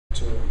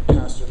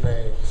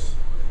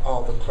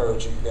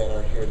clergy that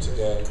are here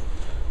today,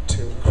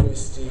 to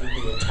Christy,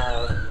 the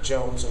entire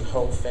Jones and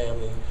Hope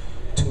family,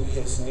 to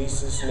his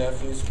nieces,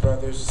 nephews,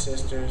 brothers,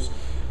 sisters,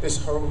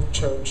 this whole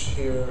church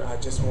here. I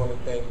just want to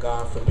thank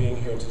God for being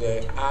here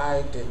today.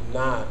 I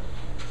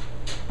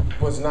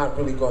was not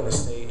really going to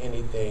say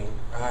anything.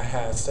 I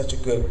had such a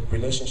good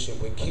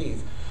relationship with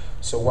Keith.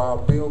 So while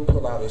Bill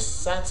pulled out his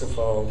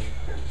saxophone,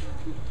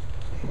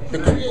 the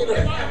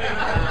creator,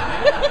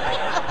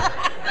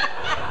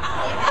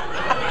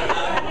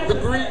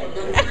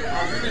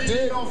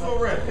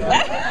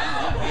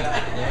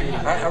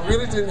 I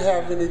really didn't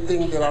have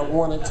anything that I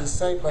wanted to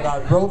say, but I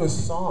wrote a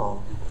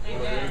song.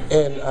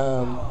 And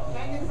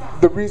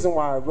the reason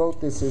why I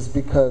wrote this is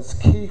because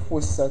Keith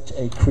was such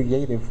a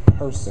creative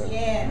person.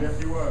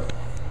 Yes, he was.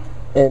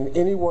 And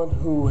anyone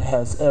who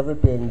has ever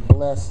been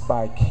blessed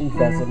by Keith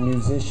as a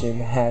musician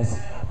has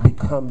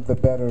become the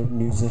better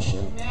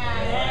musician.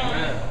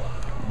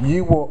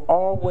 You will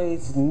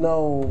always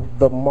know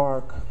the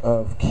mark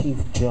of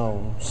Keith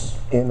Jones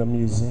in a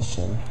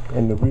musician.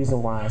 And the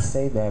reason why I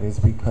say that is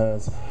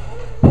because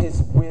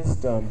his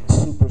wisdom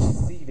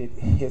superseded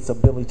his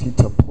ability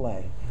to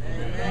play.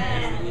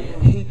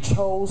 He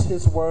chose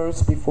his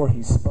words before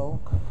he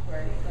spoke.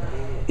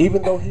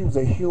 Even though he was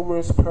a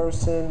humorous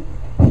person,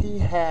 he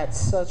had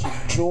such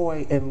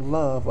joy and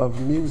love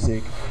of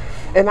music.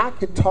 And I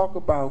could talk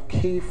about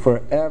Keith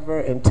forever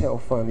and tell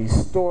funny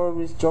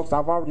stories, jokes.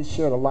 I've already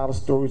shared a lot of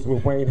stories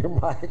with Wayne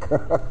and Mike.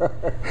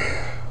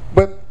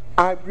 But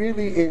I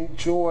really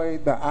enjoy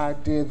the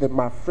idea that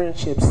my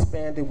friendship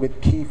spanned with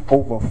Keith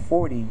over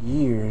 40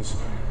 years.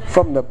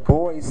 From the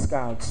Boy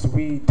Scouts,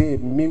 we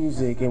did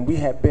music, and we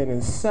had been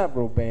in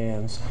several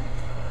bands.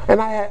 And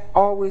I had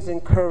always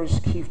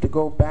encouraged Keith to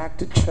go back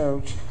to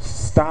church,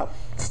 stop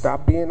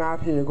being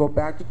out here, go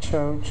back to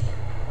church.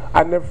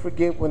 I never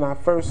forget when I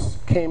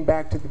first came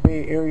back to the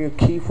Bay Area,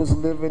 Keith was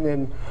living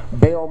in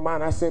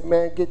Belmont. I said,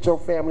 man, get your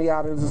family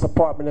out of this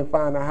apartment and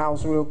find a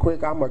house real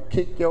quick. I'm going to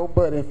kick your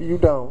butt if you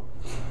don't.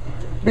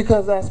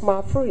 Because that's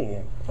my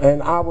friend.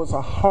 And I was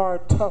a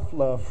hard, tough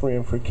love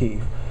friend for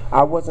Keith.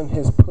 I wasn't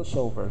his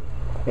pushover,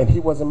 and he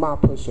wasn't my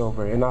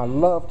pushover, and I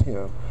loved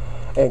him.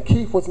 And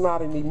Keith was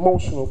not an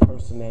emotional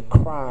person that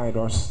cried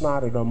or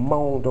snotted or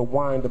moaned or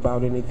whined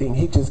about anything.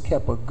 He just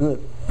kept a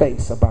good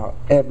face about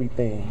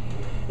everything.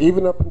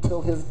 Even up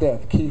until his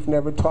death, Keith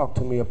never talked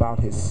to me about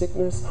his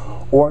sickness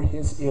or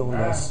his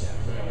illness.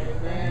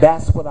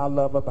 That's what I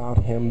love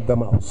about him the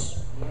most.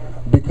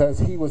 Because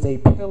he was a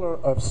pillar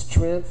of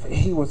strength.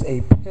 He was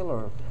a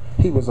pillar.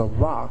 He was a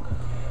rock.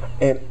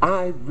 And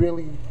I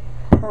really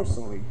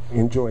personally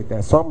enjoyed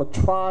that. So I'm going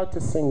to try to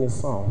sing this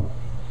song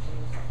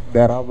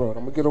that I wrote.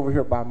 I'm going to get over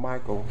here by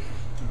Michael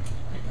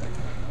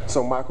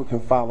so Michael can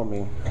follow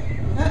me.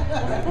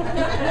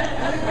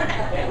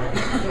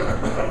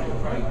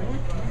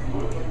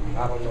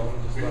 I don't know.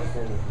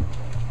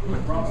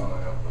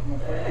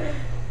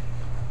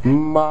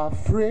 My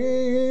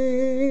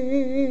friend,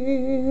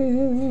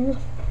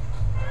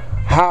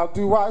 how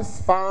do I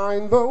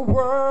find the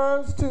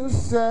words to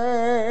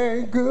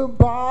say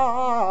goodbye?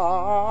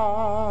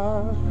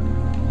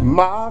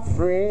 My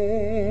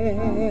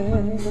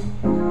friend,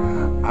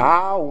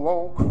 I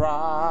won't cry.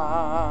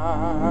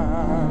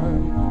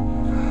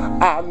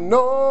 I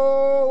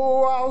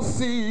know I'll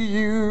see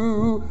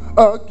you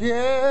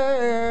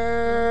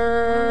again.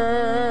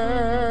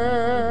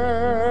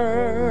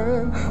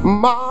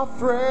 My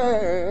friend,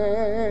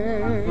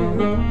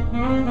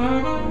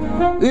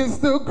 it's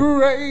the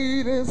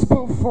greatest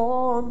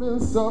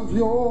performance of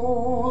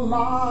your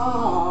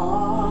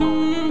life.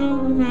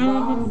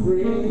 My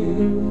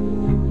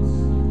friends,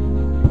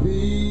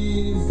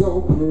 please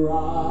don't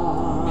cry.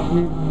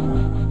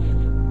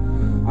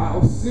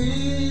 I'll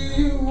see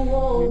you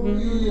on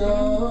the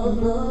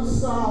other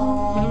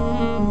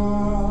side.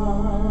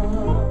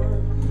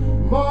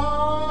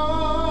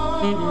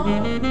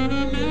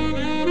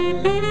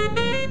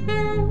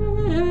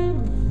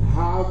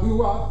 How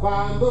do I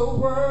find the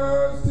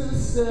words to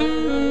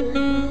say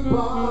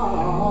goodbye?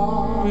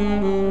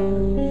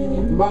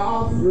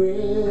 My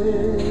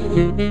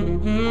friend,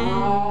 I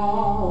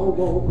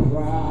won't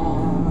cry.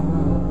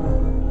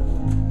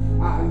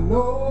 I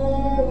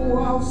know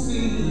I'll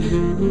see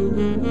you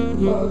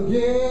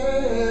again.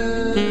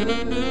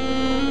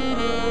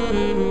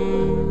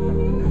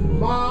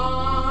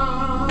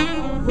 My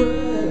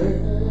friend,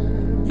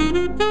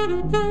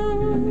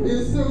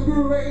 it's the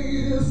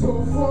greatest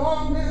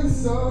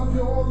performance of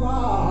your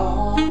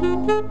life.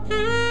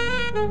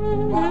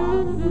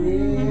 My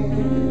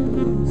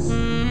friends,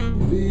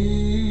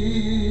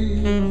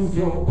 please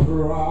don't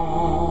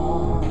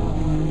cry.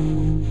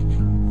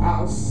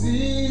 I'll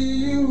see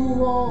you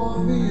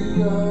on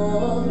the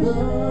other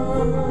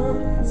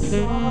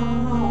side.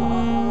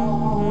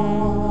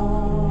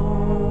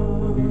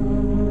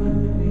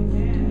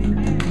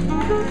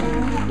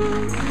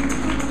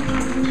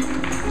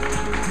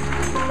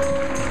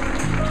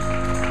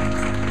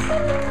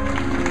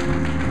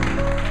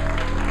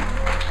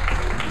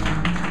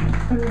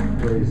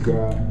 Praise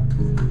God.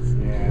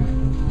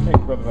 And thank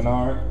you, Brother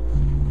Bernard.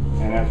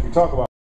 And as we talk about